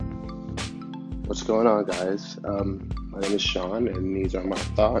What's going on, guys? My name is Sean, and these are my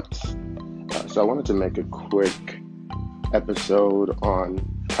thoughts. So, I wanted to make a quick episode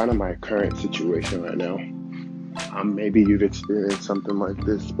on kind of my current situation right now. Maybe you've experienced something like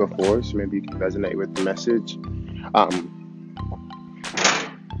this before, so maybe you can resonate with the message. Um,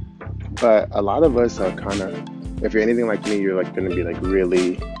 but a lot of us are kind of, if you're anything like me, you're like going to be like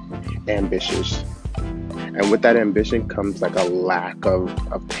really ambitious. And with that ambition comes like a lack of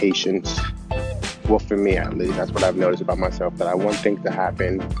patience. Well, for me at least, that's what I've noticed about myself, that I want things to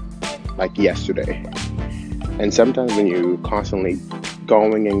happen like yesterday. And sometimes when you constantly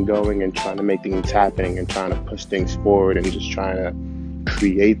going and trying to make things happen and trying to push things forward and just trying to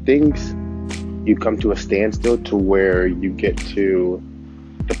create things, you come to a standstill to where you get to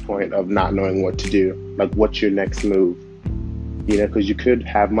the point of not knowing what to do. Like, what's your next move? Because you could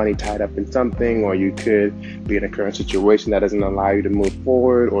have money tied up in something, or you could be in a current situation that doesn't allow you to move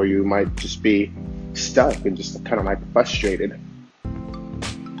forward, or you might just be stuck and just kind of like frustrated.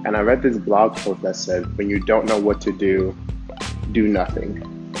 And I read this blog post that said, when you don't know what to do nothing.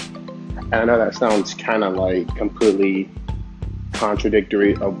 And I know that sounds kind of like completely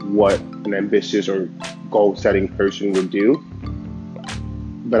contradictory of what an ambitious or goal setting person would do.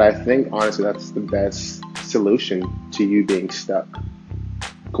 But I think honestly, that's the best solution to you being stuck.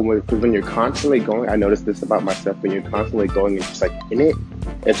 Because when you're constantly going, I noticed this about myself, when you're constantly going and just like in it,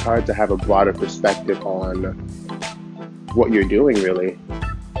 it's hard to have a broader perspective on what you're doing really.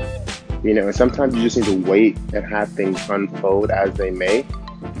 And sometimes you just need to wait and have things unfold as they may,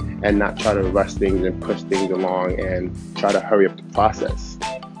 and not try to rush things and push things along and try to hurry up the process.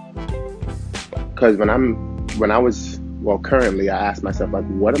 Because when I was, well, currently, I ask myself, like,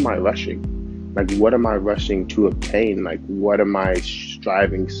 what am I rushing? Like, what am I rushing to obtain? Like, what am I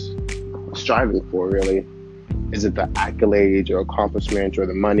striving for, really? Is it the accolades or accomplishment or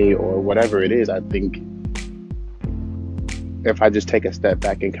the money or whatever it is? I think if I just take a step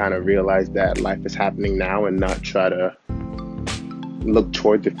back and kind of realize that life is happening now and not try to look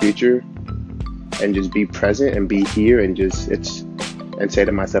toward the future and just be present and be here and and say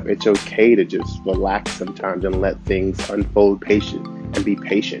to myself, it's okay to just relax sometimes and let things unfold patient and be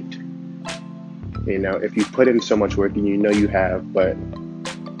patient. If you put in so much work and you have, but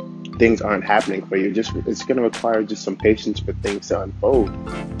things aren't happening for you, just it's going to require just some patience for things to unfold.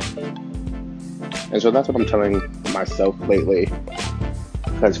 And so that's what I'm telling myself lately.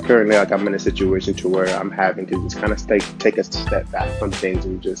 Because currently, like, I'm in a situation to where I'm having to just kind of take a step back from things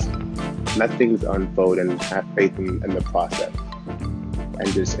and just let things unfold and have faith in the process, and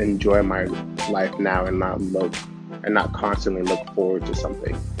just enjoy my life now and not constantly look forward to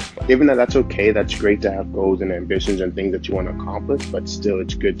something. Even though that's okay, that's great to have goals and ambitions and things that you want to accomplish, but still,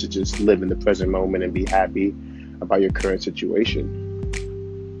 it's good to just live in the present moment and be happy about your current situation.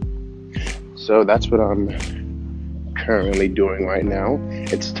 So that's what I'm currently doing right now.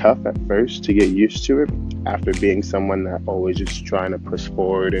 It's tough at first to get used to it after being someone that always just trying to push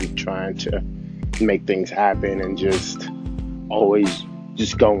forward and trying to make things happen and just always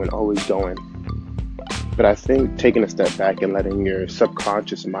always going. But I think taking a step back and letting your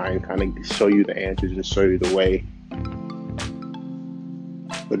subconscious mind kind of show you the answers and show you the way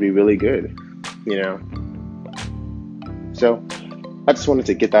would be really good, you know? So I just wanted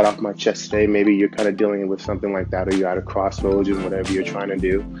to get that off my chest today. Maybe you're kind of dealing with something like that, or you're at a crossroads in whatever you're trying to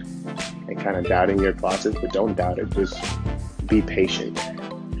do and kind of doubting your process, but don't doubt it. Just be patient.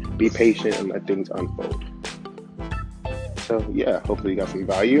 Be patient and let things unfold. So, yeah, hopefully you got some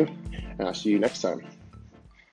value, and I'll see you next time.